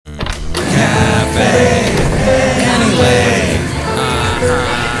Café Anyway.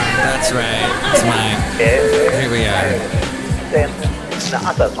 That's right. It's mine. Here we are.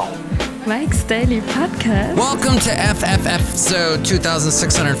 Mike's Daily Podcast. Welcome to episode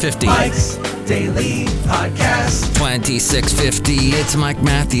 2650. Mike's Daily Podcast. 2650. It's Mike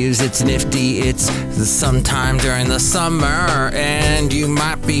Matthews. It's nifty. It's sometime during the summer, and you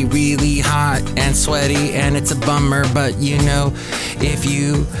might be really hot and sweaty, and it's a bummer. But you know, if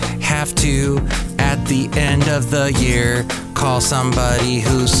you have to, at the end of the year, call somebody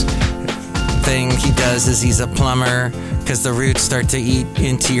whose thing he does is he's a plumber, because the roots start to eat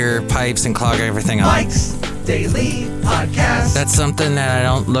into your pipes and clog everything up. Mike's Daily Podcast. That's something that I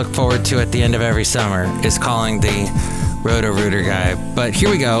don't look forward to at the end of every summer, is calling the Roto-Rooter guy. But here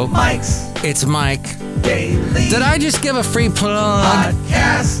we go. It's Mike. Daily. Did I just give a free plug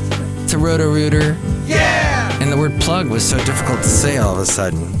Podcast to Roto-Rooter? Yeah. And the word plug was so difficult to say all of a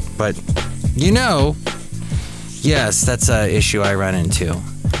sudden. But, you know, yes, that's an issue I run into.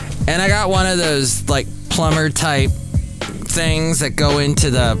 And I got one of those, like, plumber type things that go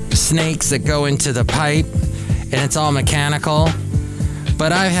into the snakes that go into the pipe, and it's all mechanical.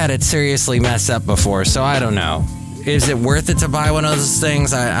 But I've had it seriously mess up before, so I don't know. Is it worth it to buy one of those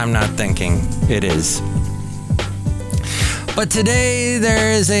things? I'm not thinking it is. But today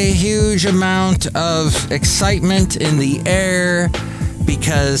there is a huge amount of excitement in the air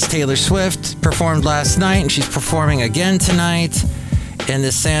because Taylor Swift performed last night, and she's performing again tonight in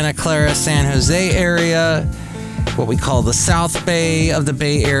the Santa Clara, San Jose area, what we call the South Bay of the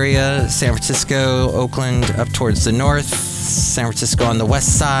Bay Area, San Francisco, Oakland up towards the north, San Francisco on the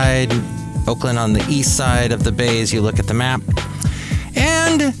west side, Oakland on the east side of the bay as you look at the map.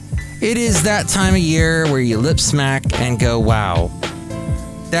 And it is that time of year where you lip smack and go, wow.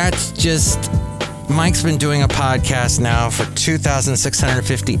 That's just... Mike's been doing a podcast now for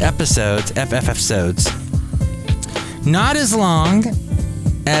 2,650 episodes, episodes. Not as long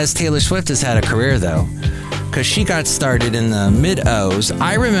as Taylor Swift has had a career, though, because she got started in the mid-O's.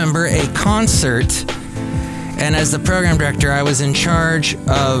 I remember a concert, and as the program director, I was in charge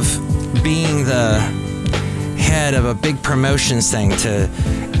of being the head of a big promotions thing to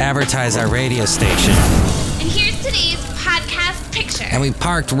advertise our radio station. And here's today's podcast picture. And we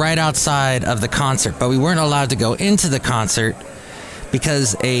parked right outside of the concert, but we weren't allowed to go into the concert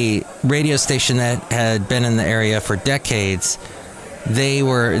because a radio station that had been in the area for decades,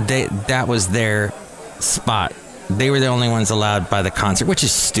 that was their spot. They were the only ones allowed by the concert, which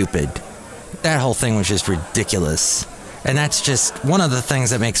is stupid. That whole thing was just ridiculous. And that's just one of the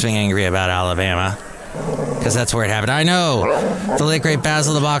things that makes me angry about Alabama, because that's where it happened. I know the late great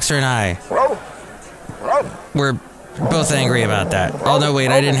Basil the Boxer and I were both angry about that. Oh no, wait,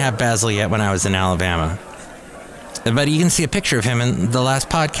 I didn't have Basil yet when I was in Alabama. But you can see a picture of him in the last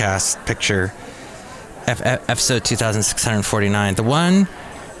podcast picture, episode 2649, the one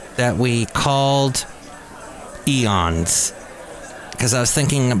that we called Eons, because I was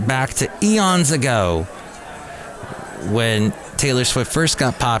thinking back to eons ago when Taylor Swift first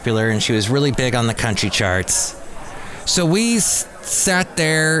got popular and she was really big on the country charts. So we sat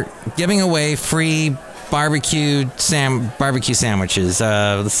there giving away free barbecue sandwiches.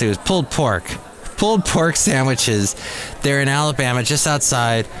 Let's see, it was pulled pork sandwiches there in Alabama, just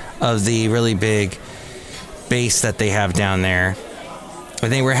outside of the really big base that they have down there.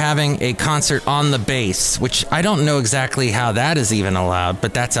 And they were having a concert on the base, which I don't know exactly how that is even allowed,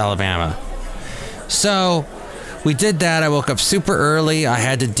 but that's Alabama. So we did that. I woke up super early. I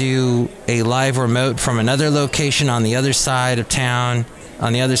had to do a live remote from another location on the other side of town.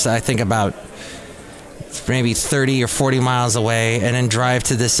 On the other side, I think about maybe 30 or 40 miles away, and then drive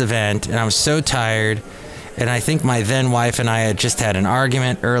to this event. And I was so tired. And I think my then wife and I had just had an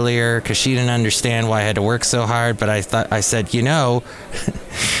argument earlier because she didn't understand why I had to work so hard. But I said, you know,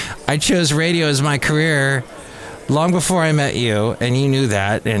 I chose radio as my career long before I met you, and you knew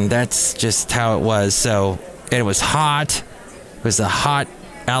that, and that's just how it was. So it was hot. It was a hot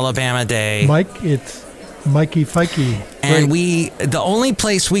Alabama day. Mike, it's Mikey Fikey. And the only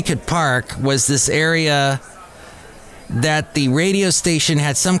place we could park was this area that the radio station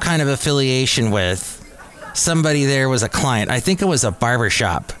had some kind of affiliation with. Somebody there was a client. I think it was a barber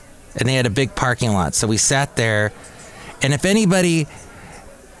shop, and they had a big parking lot. So we sat there, and if anybody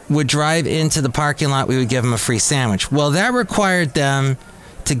would drive into the parking lot, we would give them a free sandwich. Well, that required them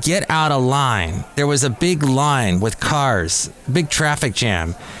to get out of line. There was a big line with cars, big traffic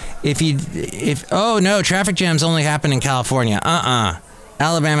jam. Traffic jams only happen in California.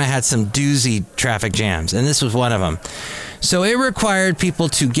 Alabama had some doozy traffic jams, and this was one of them. So it required people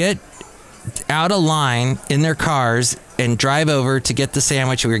to get out of line in their cars and drive over to get the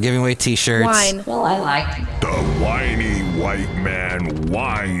sandwich. We were giving away T-shirts. Wine. Well, I like The whiny white man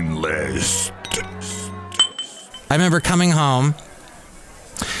wine list. I remember coming home.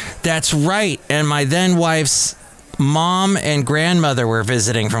 That's right. And my then wife's mom and grandmother were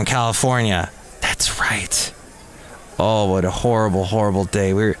visiting from California. That's right. Oh, what a horrible, horrible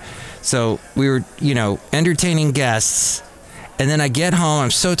day. We were, entertaining guests. And then I get home.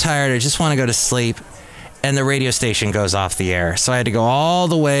 I'm so tired. I just want to go to sleep. And the radio station goes off the air. So I had to go all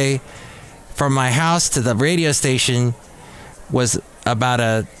the way from my house to the radio station. Was about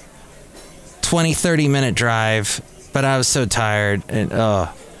a 20-30 minute drive. But I was so tired. And,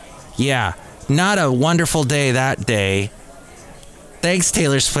 yeah, not a wonderful day that day. Thanks,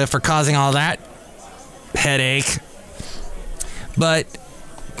 Taylor Swift, for causing all that headache. But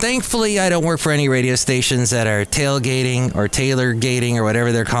thankfully, I don't work for any radio stations that are tailgating or Taylor-gating or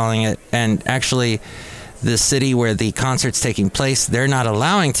whatever they're calling it. And actually, the city where the concert's taking place, they're not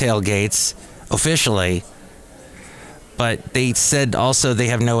allowing tailgates officially. But they said also they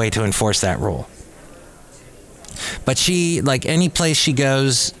have no way to enforce that rule. But she, like any place she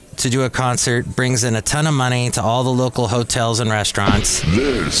goes to do a concert, brings in a ton of money to all the local hotels and restaurants.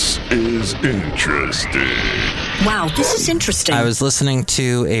 This is interesting. Wow, this is interesting. I was listening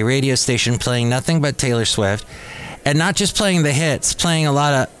to a radio station playing nothing but Taylor Swift, and not just playing the hits, playing a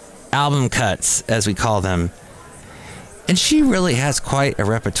lot of album cuts, as we call them. And she really has quite a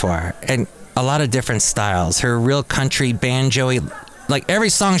repertoire and a lot of different styles. Her real country banjo-y, like every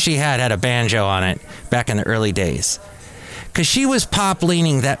song she had a banjo on it back in the early days. Because she was pop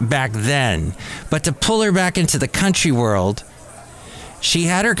leaning that back then. But to pull her back into the country world, she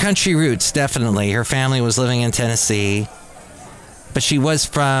had her country roots, definitely. Her family was living in Tennessee. But she was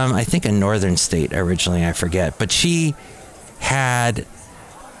from, I think, a northern state originally, I forget. But she had...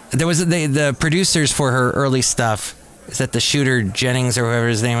 There was the producers for her early stuff. Is that the Shooter Jennings or whoever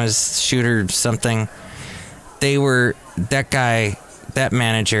his name was? Shooter something. They were... That guy, that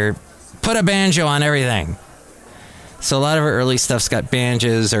manager, put a banjo on everything. So a lot of her early stuff's got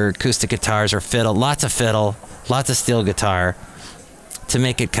banjos or acoustic guitars or fiddle, lots of steel guitar to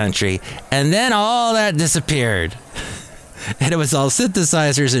make it country. And then all that disappeared. And it was all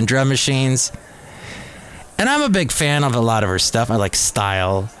synthesizers and drum machines. And I'm a big fan of a lot of her stuff. I like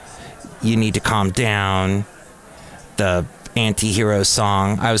Style, You Need to Calm Down, the Anti-Hero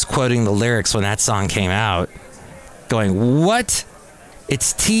song. I was quoting the lyrics when that song came out, going, what?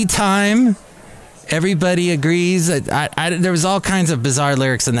 It's tea time? Everybody agrees. There was all kinds of bizarre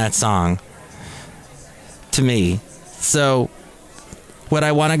lyrics in that song to me. So would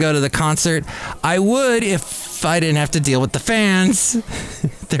I want to go to the concert? I would if I didn't have to deal with the fans.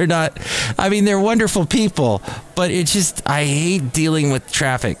 They're wonderful people, but it's just, I hate dealing with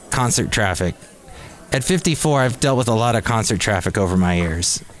traffic, concert traffic. At 54, I've dealt with a lot of concert traffic over my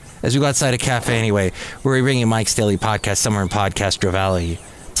years. As we go outside of Café Anyway, we're bringing Mike's Daily Podcast somewhere in Podcastro Valley.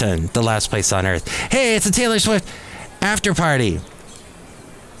 The last place on earth. Hey, it's a Taylor Swift after party.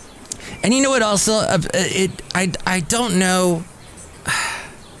 And you know what also? I don't know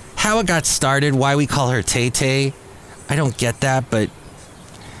how it got started, why we call her Tay-Tay. I don't get that, but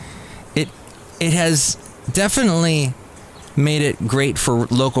it has definitely made it great for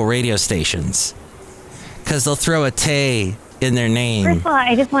local radio stations. Because they'll throw a Tay in their name. First of all,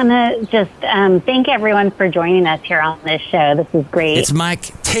 I just want to thank everyone for joining us here on this show. This is great. It's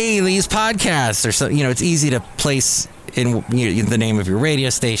Mike Taylor's podcast, or so. It's easy to place in the name of your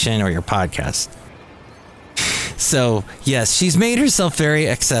radio station or your podcast. So yes, she's made herself very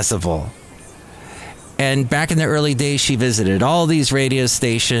accessible. And back in the early days, she visited all these radio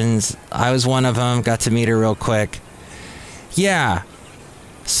stations. I was one of them. Got to meet her real quick. Yeah.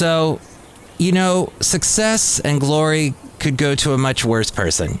 So, success and glory could go to a much worse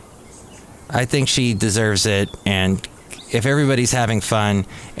person. I think she deserves it, and if everybody's having fun,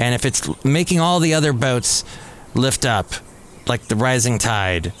 and if it's making all the other boats lift up, like the rising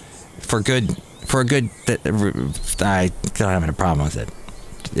tide, I don't have a problem with it,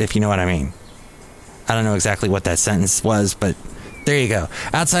 if you know what I mean. I don't know exactly what that sentence was, but there you go.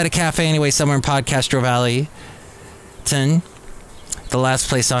 Outside of Café Anyway, somewhere in Podcastro Valley, the last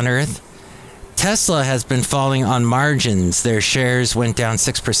place on earth. Tesla has been falling on margins. Their shares went down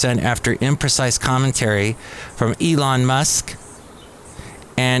 6% after imprecise commentary from Elon Musk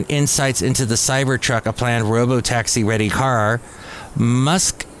and insights into the Cybertruck, a planned robo-taxi-ready car.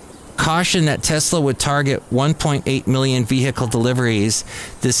 Musk cautioned that Tesla would target 1.8 million vehicle deliveries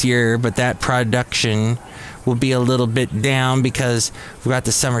this year, but that production will be a little bit down because we've got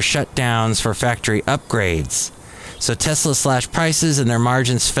the summer shutdowns for factory upgrades. So Tesla slashed prices and their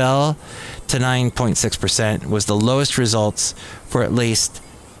margins fell to 9.6% was the lowest results for at least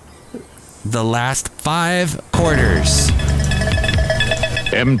the last 5 quarters.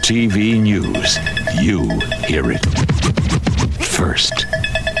 MTV News. You hear it first.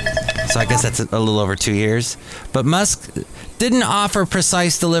 So I guess that's a little over 2 years. But Musk didn't offer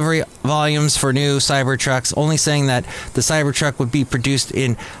precise delivery volumes for new Cybertrucks, only saying that the Cybertruck would be produced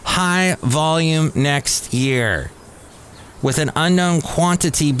in high volume next year, with an unknown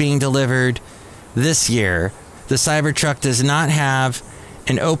quantity being delivered this year. The Cybertruck does not have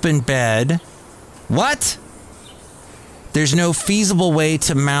an open bed. What? There's no feasible way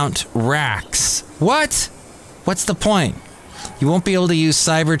to mount racks. What? What's the point? You won't be able to use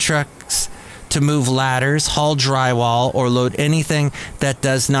Cybertrucks to move ladders, haul drywall, or load anything that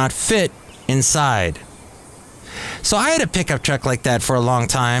does not fit inside. So I had a pickup truck like that for a long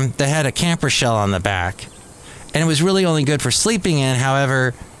time that had a camper shell on the back. And it was really only good for sleeping in.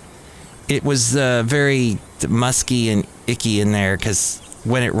 However, it was very musky and icky in there because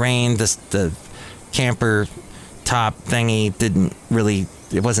when it rained, the camper top thingy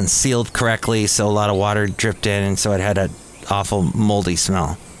it wasn't sealed correctly, so a lot of water dripped in, and so it had an awful moldy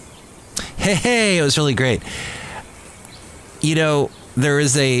smell. Hey, it was really great. You know, there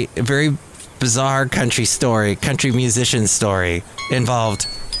is a very bizarre country musician story involved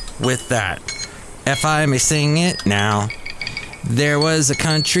with that. If I may sing it now. There was a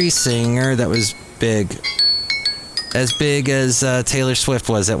country singer that was big. As big as Taylor Swift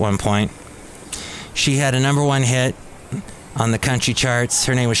was at one point. She had a #1 hit on the country charts.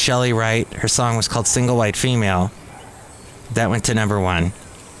 Her name was Shelley Wright. Her song was called Single White Female. That went to #1.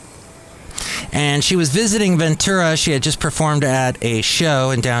 And she was visiting Ventura. She had just performed at a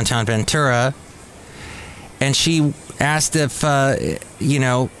show in downtown Ventura. And she asked if,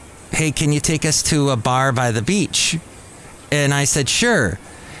 hey, can you take us to a bar by the beach? And I said, sure.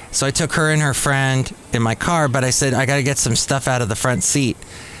 So I took her and her friend in my car, but I said, I got to get some stuff out of the front seat.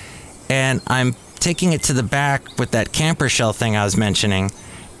 And I'm taking it to the back with that camper shell thing I was mentioning.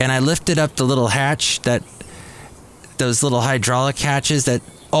 And I lifted up the little hatch, those little hydraulic hatches that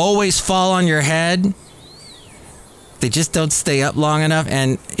always fall on your head. They just don't stay up long enough.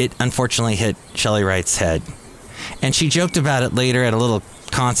 And it unfortunately hit Shelley Wright's head. And she joked about it later at a little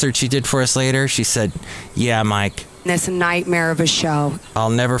concert she did for us later. She said, yeah, Mike. It's a nightmare of a show. I'll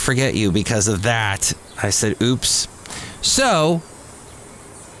never forget you because of that. I said, oops. So,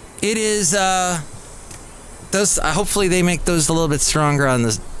 it is, hopefully they make those a little bit stronger on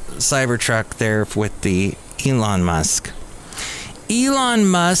the Cybertruck there with the Elon Musk. Elon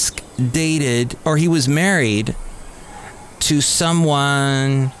Musk he was married to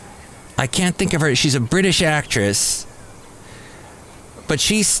someone, I can't think of her, she's a British actress, but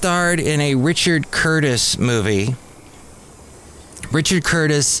she starred in a Richard Curtis movie. Richard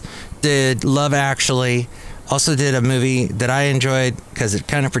Curtis did Love Actually, also did a movie that I enjoyed because it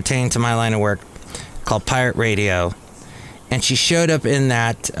kind of pertained to my line of work called Pirate Radio. And she showed up in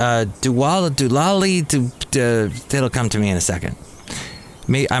that it'll come to me in a second.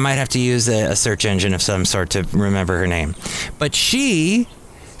 I might have to use a search engine of some sort to remember her name. But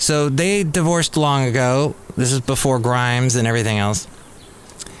so they divorced long ago. This is before Grimes and everything else.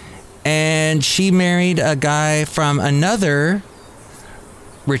 And she married a guy from another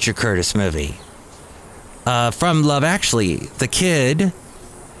Richard Curtis movie. From Love Actually. The kid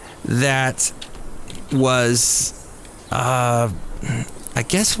that was, I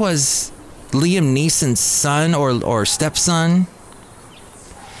guess was Liam Neeson's son or stepson.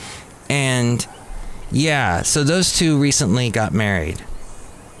 And yeah, so those two recently got married,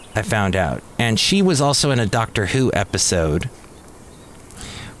 I found out. And she was also in a Doctor Who episode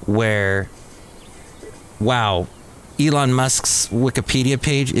where, wow, Elon Musk's Wikipedia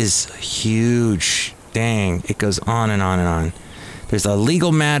page is huge. Dang, it goes on and on and on. There's a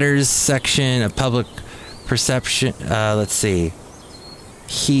legal matters section, a public perception. Let's see.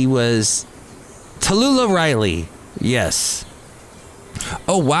 He was Tallulah Riley. Yes.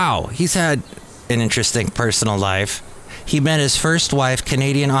 Oh, wow. He's had an interesting personal life. He met his first wife,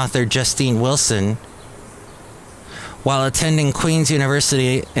 Canadian author Justine Wilson, while attending Queen's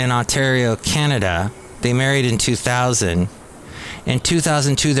University in Ontario, Canada. They married in 2000. In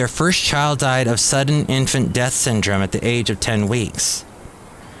 2002, their first child died of sudden infant death syndrome at the age of 10 weeks.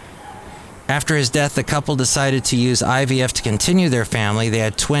 After his death, the couple decided to use IVF to continue their family. They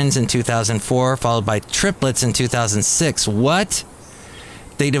had twins in 2004, followed by triplets in 2006. What?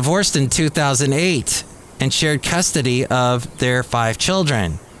 They divorced in 2008 and shared custody of their 5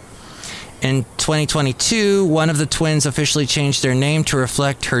 children. In 2022, one of the twins officially changed their name to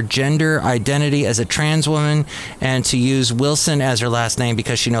reflect her gender identity as a trans woman and to use Wilson as her last name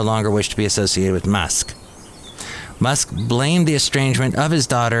because she no longer wished to be associated with Musk. Musk blamed the estrangement of his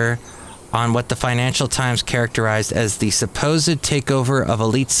daughter on what the Financial Times characterized as the supposed takeover of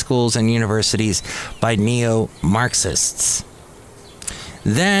elite schools and universities by neo-Marxists.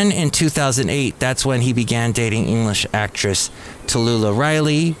 Then, in 2008, that's when he began dating English actress Tallulah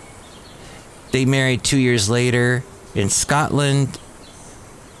Riley. They married 2 years later in Scotland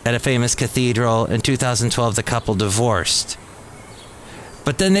at a famous cathedral. In 2012, the couple divorced.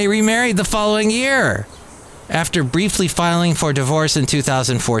 But then they remarried the following year. After briefly filing for divorce in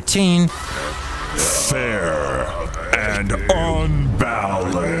 2014. Fair and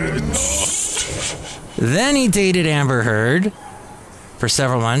unbalanced. Then he dated Amber Heard for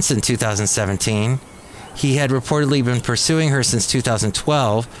several months in 2017. He had reportedly been pursuing her since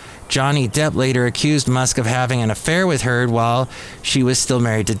 2012. Johnny Depp later accused Musk of having an affair with Heard while she was still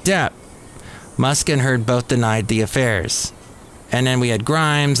married to Depp. Musk and Heard both denied the affairs. And then we had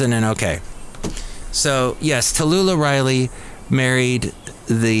Grimes, and then okay. So, yes, Tallulah Riley married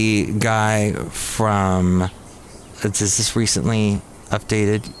the guy from, is this recently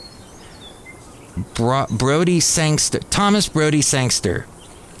updated? Brody Sangster, Thomas Brody Sangster.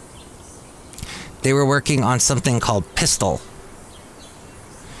 They were working on something called Pistol.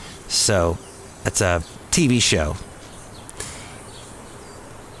 So, that's a TV show.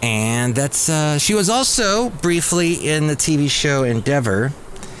 And that's, she was also briefly in the TV show Endeavor,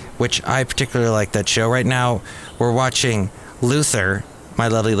 which I particularly like that show. Right now, we're watching Luther, my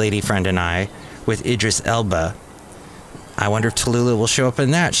lovely lady friend and I, with Idris Elba. I wonder if Tallulah will show up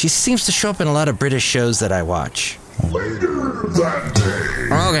in that. She seems to show up in a lot of British shows that I watch. Later that day.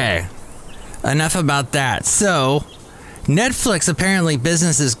 Okay, enough about that. So, Netflix, apparently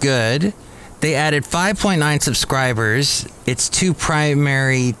business is good. They added 5.9 subscribers. Its two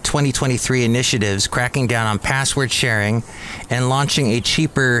primary 2023 initiatives, cracking down on password sharing and launching a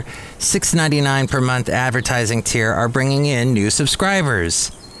cheaper $6.99 per month advertising tier, are bringing in new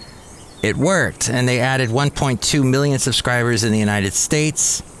subscribers. It worked, and they added 1.2 million subscribers in the United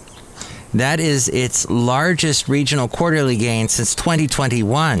States. That is its largest regional quarterly gain since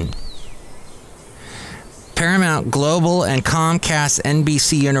 2021. Paramount Global and Comcast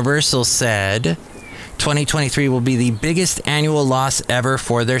NBC Universal said 2023 will be the biggest annual loss ever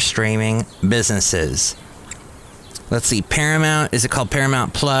for their streaming businesses. Let's see, Paramount, is it called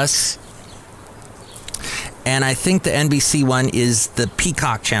Paramount Plus? And I think the NBC one is the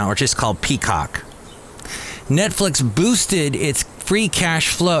Peacock channel, or just called Peacock. Netflix boosted its free cash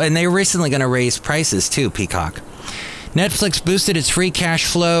flow, and they're recently going to raise prices too, Peacock. Netflix boosted its free cash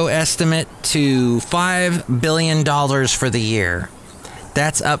flow estimate to $5 billion for the year.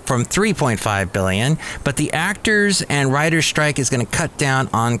 That's up from $3.5 billion, but the actors and writers' strike is going to cut down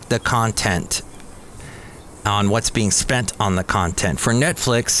on the content, on what's being spent on the content. For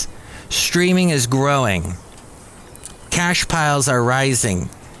Netflix, streaming is growing. Cash piles are rising.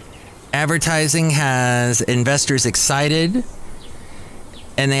 Advertising has investors excited,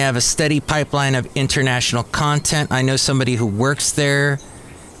 and they have a steady pipeline of international content. I know somebody who works there.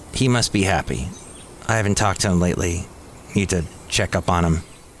 He must be happy. I haven't talked to him lately. Need to check up on him.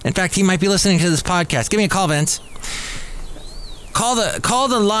 In fact, he might be listening to this podcast. Give me a call, Vince. Call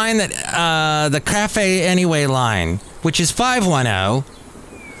the line that the Café Anyway line, which is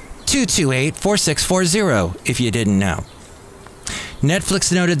 510-228-4640, if you didn't know.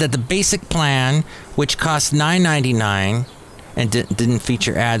 Netflix noted that the basic plan, which cost $9.99 and didn't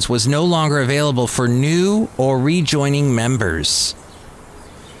feature ads, was no longer available for new or rejoining members.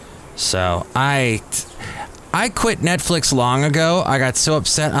 So I quit Netflix long ago. I got so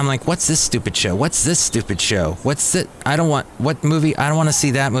upset. I'm like, what's this stupid show? What's this stupid show? What's it? What movie? I don't want to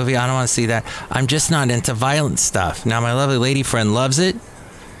see that movie. I don't want to see that. I'm just not into violent stuff. Now, my lovely lady friend loves it.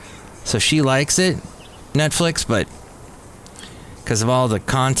 So she likes it, Netflix, but because of all the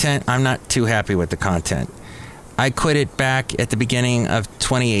content, I'm not too happy with the content. I quit it back at the beginning of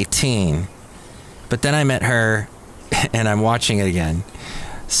 2018, but then I met her and I'm watching it again.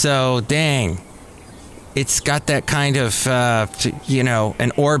 So, dang, it's got that kind of,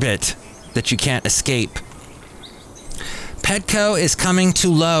 an orbit that you can't escape. Petco is coming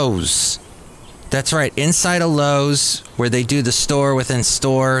to Lowe's. That's right, inside of Lowe's, where they do the store within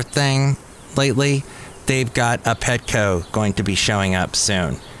store thing lately, they've got a Petco going to be showing up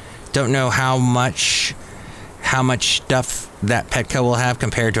soon. Don't know how much stuff that Petco will have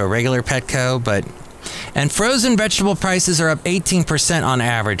compared to a regular Petco, but... And frozen vegetable prices are up 18% on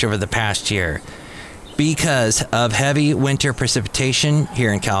average over the past year because of heavy winter precipitation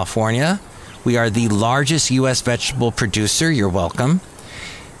here in California. We are the largest U.S. vegetable producer. You're welcome.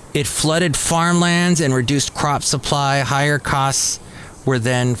 It flooded farmlands and reduced crop supply. Higher costs were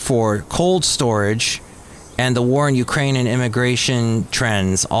then for cold storage, and the war in Ukraine and immigration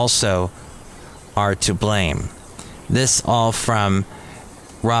trends also are to blame. This all from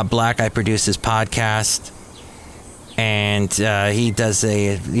Rob Black. I produce his podcast, and he does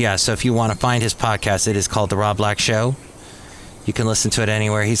so if you want to find his podcast, it is called The Rob Black Show. You can listen to it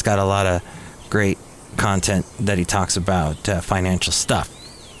anywhere. He's got a lot of great content that he talks about financial stuff.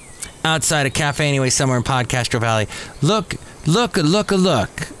 Outside of Café Anyway, somewhere in Podcastro Valley. Look.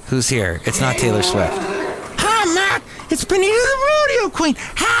 Who's here? It's not Taylor Swift. Hi, Matt. It's Benita the Rodeo Queen.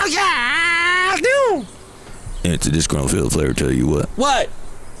 How ya do? It's a Disgruntled Fiddle Player, tell you what. What?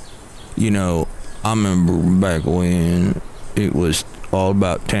 You know, I remember back when it was all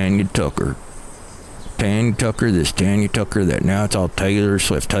about Tanya Tucker. Tanya Tucker, this Tanya Tucker, that. Now it's all Taylor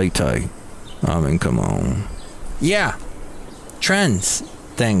Swift. Tay. I mean, come on. Yeah. Trends.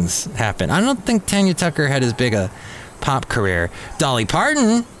 Things happen. I don't think Tanya Tucker had as big a pop career. Dolly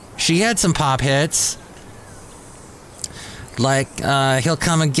Parton, she had some pop hits. Like, He'll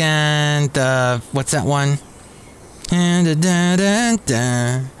Come Again, what's that one? And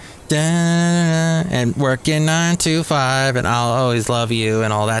Working 9 to 5, and I'll Always Love You,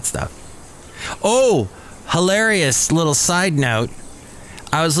 and all that stuff. Oh, hilarious little side note.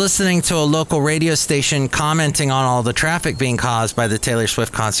 I was listening to a local radio station commenting on all the traffic being caused by the Taylor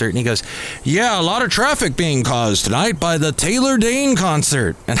Swift concert, and he goes, yeah, a lot of traffic being caused tonight by the Taylor Dane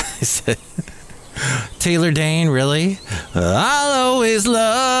concert. And I said, Taylor Dane, really? I'll always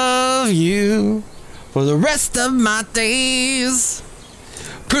love you for the rest of my days.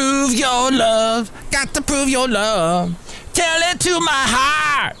 Prove your love, got to prove your love. Tell it to my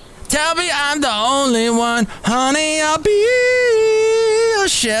heart. Tell me I'm the only one. Honey, I'll be your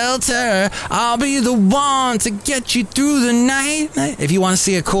shelter. I'll be the one to get you through the night. If you want to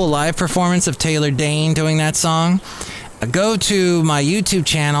see a cool live performance of Taylor Dane doing that song, go to my YouTube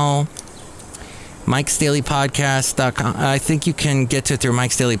channel, Mike'sDailyPodcast.com. I think you can get to it through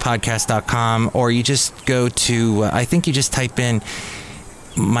Mike'sDailyPodcast.com, or you just go to, I think you just type in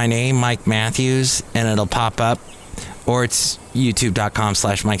my name, Mike Matthews, and it'll pop up. Or it's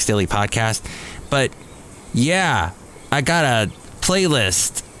youtube.com/Mike'sDailyPodcast. But yeah, I got a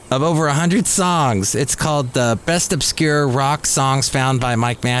playlist of over 100 songs. It's called the Best Obscure Rock Songs Found by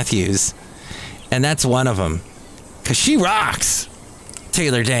Mike Matthews. And that's one of them. Because she rocks.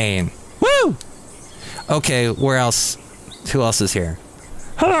 Taylor Dane. Woo! Okay, where else? Who else is here?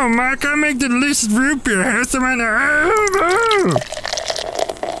 Hello, Mike. I make the delicious root beer. Have some right now.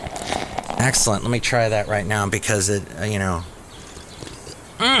 Excellent. Let me try that right now because it,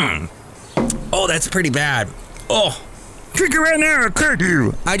 Oh, that's pretty bad. Oh. Drink it right now, could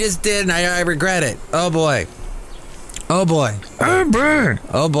you? I just did, and I regret it. Oh, boy. Oh, boy. Oh, boy.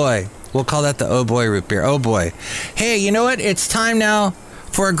 Oh, boy. We'll call that the Oh, boy root beer. Oh, boy. Hey, you know what? It's time now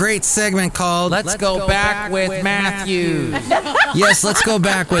for a great segment called Let's Go Back with Matthews. Yes, let's go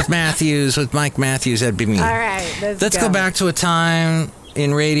back with Matthews, with Mike Matthews. That'd be me. All right, let's go back to a time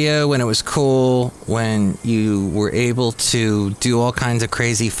in radio when it was cool, when you were able to do all kinds of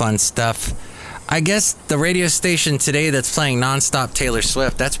crazy fun stuff. I guess the radio station today that's playing nonstop Taylor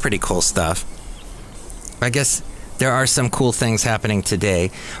Swift, that's pretty cool stuff. I guess there are some cool things happening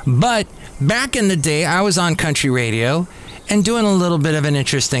today. But back in the day, I was on country radio and doing a little bit of an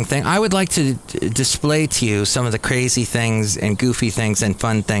interesting thing. I would like to display to you some of the crazy things and goofy things and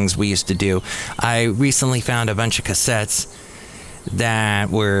fun things we used to do. I recently found a bunch of cassettes that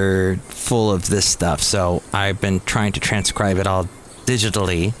were full of this stuff, so I've been trying to transcribe it all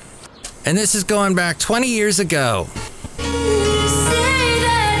digitally. And this is going back 20 years ago.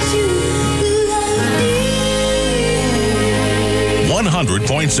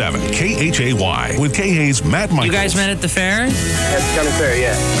 100.7 KHAY with KA's Matt Michaels. You guys met at the fair? At the county fair,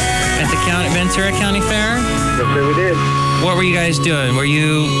 yeah. At the Ventura County Fair? Yes, sir, we did. What were you guys doing? Were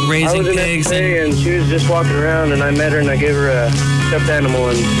you raising pigs? I was in that and she was just walking around, and I met her, and I gave her a stuffed animal,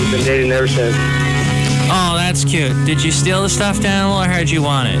 and we've been dating ever since. Oh, that's cute. Did you steal the stuffed animal, or how'd you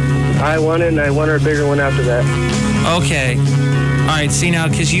want it? I won it, and I won her a bigger one after that. Okay. All right, see now,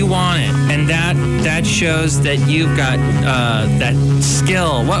 because you want it, and that shows that you've got that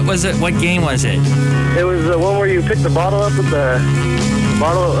skill. What was it? What game was it? It was the one where you pick the bottle up with the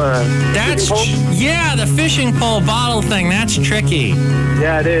bottle. That's fishing pole? Yeah, the fishing pole bottle thing. That's tricky.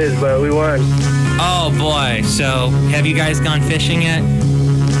 Yeah, it is, but we won. Oh boy! So, have you guys gone fishing yet?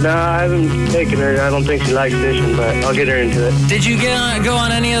 No, I haven't taken her. I don't think she likes fishing, but I'll get her into it. Did you go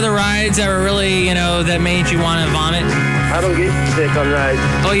on any of the rides that were really, that made you want to vomit? I don't get sick on rides.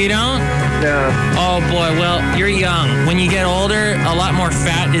 Oh, you don't? No. Oh, boy. Well, you're young. When you get older, a lot more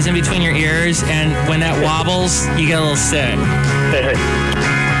fat is in between your ears, and when that wobbles, you get a little sick.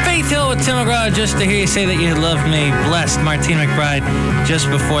 Faith Hill with Tim McGraw, just to hear you say that you love me. Blessed, Martina McBride, just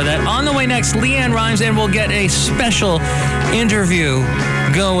before that. On the way next, Leanne Rhymes, and we'll get a special interview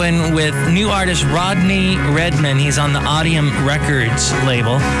going with new artist Rodney Redman. He's on the Audium Records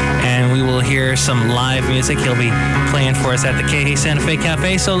label, and we will hear some live music. He'll be playing for us at the K Santa Fe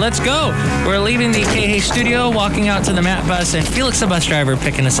Cafe. So let's go. We're leaving the K studio, walking out to the Matt bus, and Felix, the bus driver,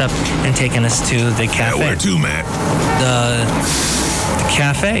 picking us up and taking us to the cafe. Yeah, where to, Matt? The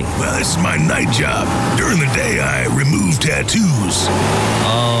cafe. Well, this is my night job. During the day, I remove tattoos.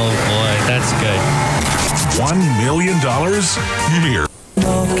 Oh, boy, that's good. $1 million? Mere.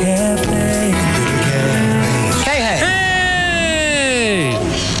 Hey!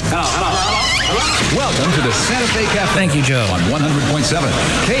 Welcome to the Santa Fe Cafe. Thank you, Joe. On 100.7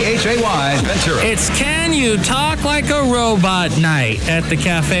 KHAY Ventura. It's Can You Talk Like a Robot night at the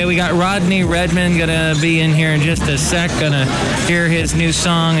cafe. We got Rodney Redman gonna be in here in just a sec. Gonna hear his new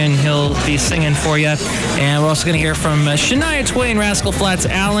song, and he'll be singing for you. And we're also gonna hear from Shania Twain, Rascal Flatts,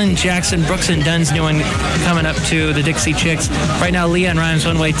 Alan Jackson, Brooks and Dunn's new one coming up to the Dixie Chicks. Right now, Leanne Rhymes,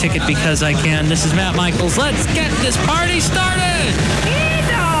 one-way ticket because I can. This is Matt Michaels. Let's get this party started!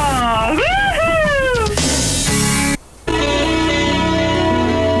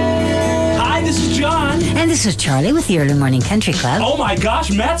 This is John. And this is Charlie with the Early Morning Country Club. Oh my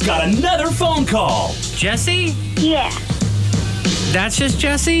gosh, Matt's got another phone call. Jesse? Yeah. That's just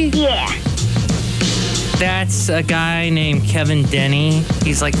Jesse? Yeah. That's a guy named Kevin Denny.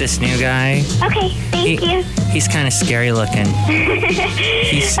 He's like this new guy. Okay, thank you. He's kind of scary looking.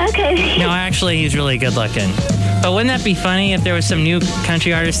 Okay. No, actually, he's really good looking. But wouldn't that be funny if there was some new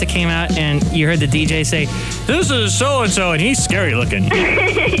country artist that came out and you heard the DJ say, "This is so-and-so, and he's scary looking."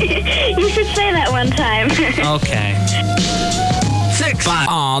 You should say that one time. Okay. 6.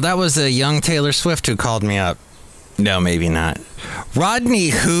 Aw, that was a young Taylor Swift who called me up. No, maybe not. Rodney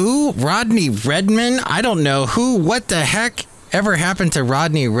who? Rodney Redman? I don't know who. What the heck ever happened to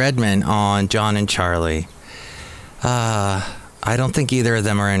Rodney Redman on John and Charlie? I don't think either of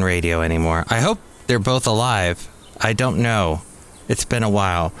them are in radio anymore. I hope they're both alive. I don't know. It's been a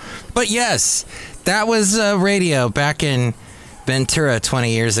while. But yes, that was radio back in Ventura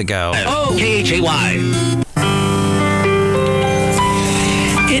 20 years ago. Oh, KHAY.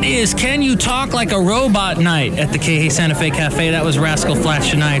 It is Can You Talk Like a Robot night at the K Santa Fe Cafe. That was Rascal Flatts,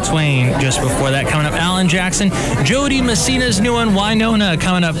 Shania Twain just before that. Coming up, Alan Jackson, Jody Messina's new one, Winona,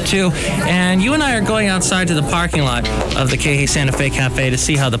 coming up too. And you and I are going outside to the parking lot of the K Santa Fe Cafe to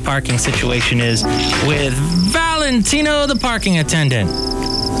see how the parking situation is with Valentino, the parking attendant.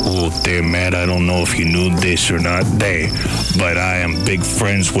 Oh, there, Matt, I don't know if you knew this or not, but I am big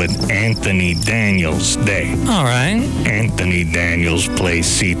friends with Anthony Daniels, All right. Anthony Daniels plays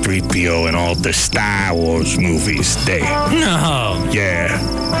C-3PO in all the Star Wars movies, No. Yeah.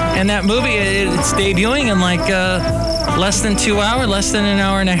 And that movie, it's debuting in like less than 2 hours, less than an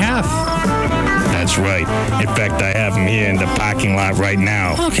hour and a half. That's right. In fact, I have him here in the parking lot right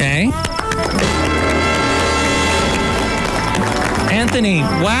now. Okay. Anthony,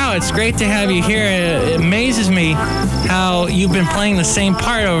 wow, it's great to have you here. It amazes me how you've been playing the same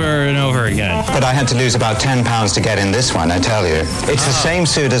part over and over again. But I had to lose about 10 pounds to get in this one, I tell you. It's the same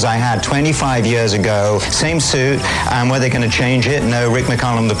suit as I had 25 years ago. Same suit. And were they going to change it? No, Rick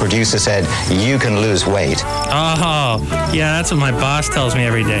McCollum, the producer, said, you can lose weight. Oh, yeah, that's what my boss tells me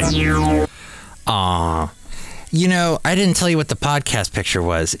every day. Aw. You know, I didn't tell you what the podcast picture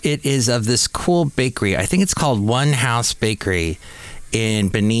was. It is of this cool bakery. I think it's called One House Bakery in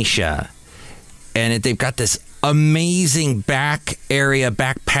Benicia. And they've got this amazing back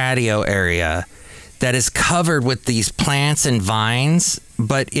patio area that is covered with these plants and vines,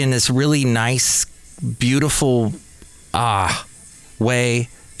 but in this really nice, beautiful way.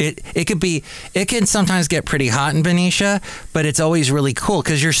 It can sometimes get pretty hot in Benicia, but it's always really cool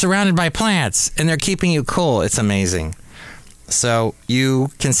because you're surrounded by plants and they're keeping you cool. It's amazing. So you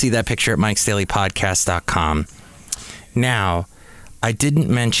can see that picture at mikesdailypodcast.com. Now, I didn't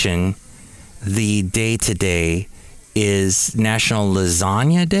mention the day today is National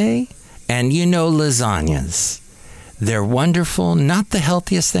Lasagna Day. And you know lasagnas. They're wonderful, not the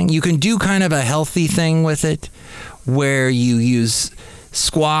healthiest thing. You can do kind of a healthy thing with it where you use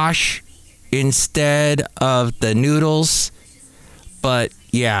squash instead of the noodles. But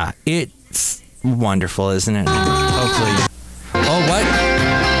yeah, it's wonderful, isn't it? Hopefully. Oh, what?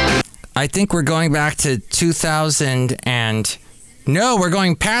 I think we're going back to 2000 and... No, we're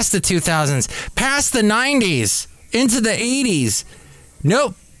going past the 2000s, past the 90s. into the 80s.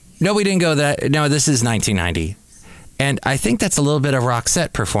 Nope. No, we didn't go that. No, this is 1990. And I think that's a little bit of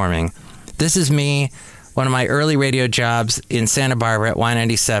Roxette performing. This is me, one of my early radio jobs in Santa Barbara at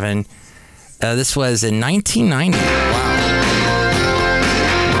Y97. This was in 1990. Wow.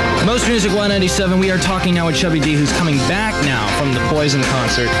 Most Music 197, we are talking now with Chubby D, who's coming back now from the Poison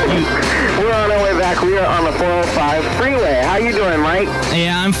concert. We're on our way back. We are on the 405 freeway. How you doing, Mike?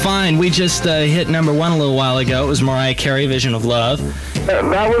 Yeah, I'm fine. We just hit number 1 a little while ago. It was Mariah Carey, Vision of Love.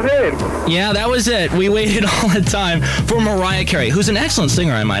 That was it. Yeah, that was it. We waited all the time for Mariah Carey, who's an excellent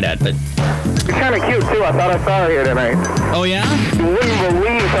singer, I might add. But you're kind of cute, too. I thought I saw her here tonight. Oh, yeah? You wouldn't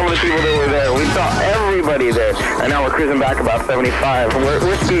believe some of the people that were there. We saw everybody there. And now we're cruising back about 75.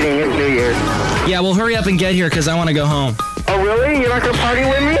 We're speeding. It's New Year's. Yeah, well, hurry up and get here, because I want to go home. Oh, really? You're not going to party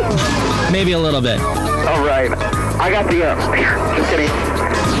with me? Maybe a little bit. All right. I got the... just kidding.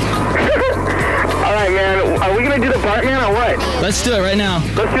 All right, man. Are we going to do the Bartman or what? Let's do it right now.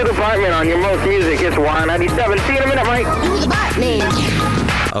 Let's do the Bartman on your Most Music. It's Y97. See you in a minute, Mike. Do the Bartman.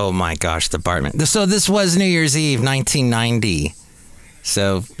 Oh, my gosh, the Bartman. So this was New Year's Eve, 1990.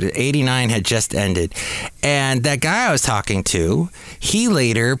 So 89 had just ended. And that guy I was talking to, he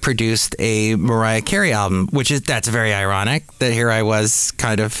later produced a Mariah Carey album, that's very ironic that here I was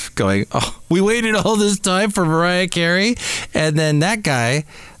kind of going, oh, we waited all this time for Mariah Carey. And then that guy,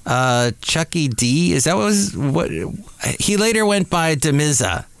 Chucky D, is that what he later went by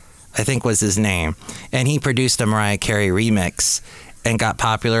Demiza, I think was his name. And he produced a Mariah Carey remix and got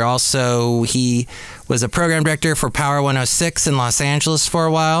popular. Also, he was a program director for Power 106 in Los Angeles for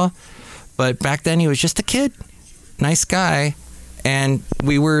a while. But back then, he was just a kid. Nice guy. And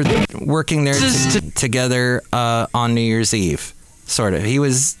we were working there together on New Year's Eve, sort of. He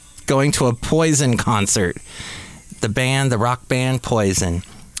was going to a Poison concert. The rock band Poison.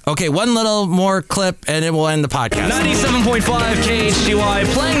 Okay, one little more clip, and it will end the podcast. 97.5 KHGY,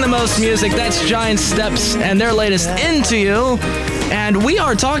 playing the most music. That's Giant Steps and their latest Into You. And we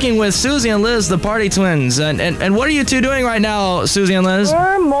are talking with Susie and Liz, the Party Twins. And what are you two doing right now, Susie and Liz?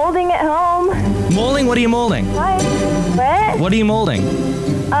 We're molding at home. Molding? What are you molding? What? What are you molding?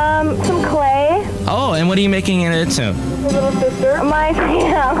 Some clay. Oh, and what are you making it into? Your little sister. My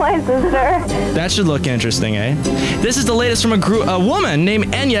sister. That should look interesting, eh? This is the latest from a woman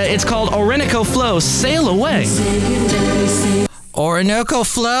named Enya. It's called Orinoco Flow, Sail Away. Orinoco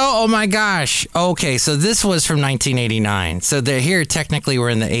Flow? Oh my gosh. Okay, so this was from 1989. So here technically we're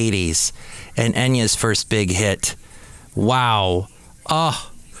in the 80s. And Enya's first big hit. Wow.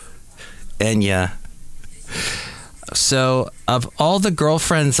 Oh, Enya. So, of all the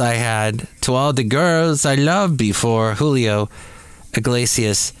girlfriends I had, to all the girls I loved before, Julio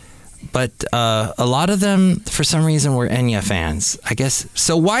Iglesias, but a lot of them, for some reason, were Enya fans, I guess.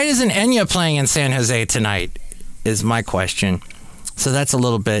 So why isn't Enya playing in San Jose tonight, is my question. So that's a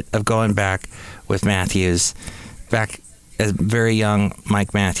little bit of going back with Matthews, back as very young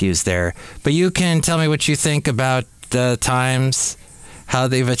Mike Matthews there. But you can tell me what you think about the times, how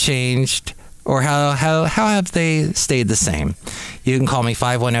they've changed, or how have they stayed the same? You can call me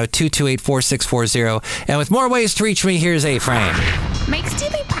 510-228-4640. And with more ways to reach me, here's A-Frame. Mike's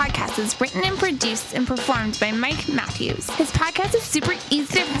Daily Podcast is written and produced and performed by Mike Matthews. His podcast is super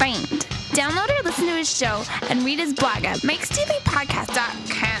easy to find. Download or listen to his show and read his blog at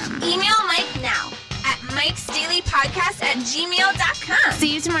mikesdailypodcast.com. Email Mike now at mikesdailypodcast@gmail.com.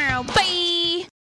 See you tomorrow. Bye.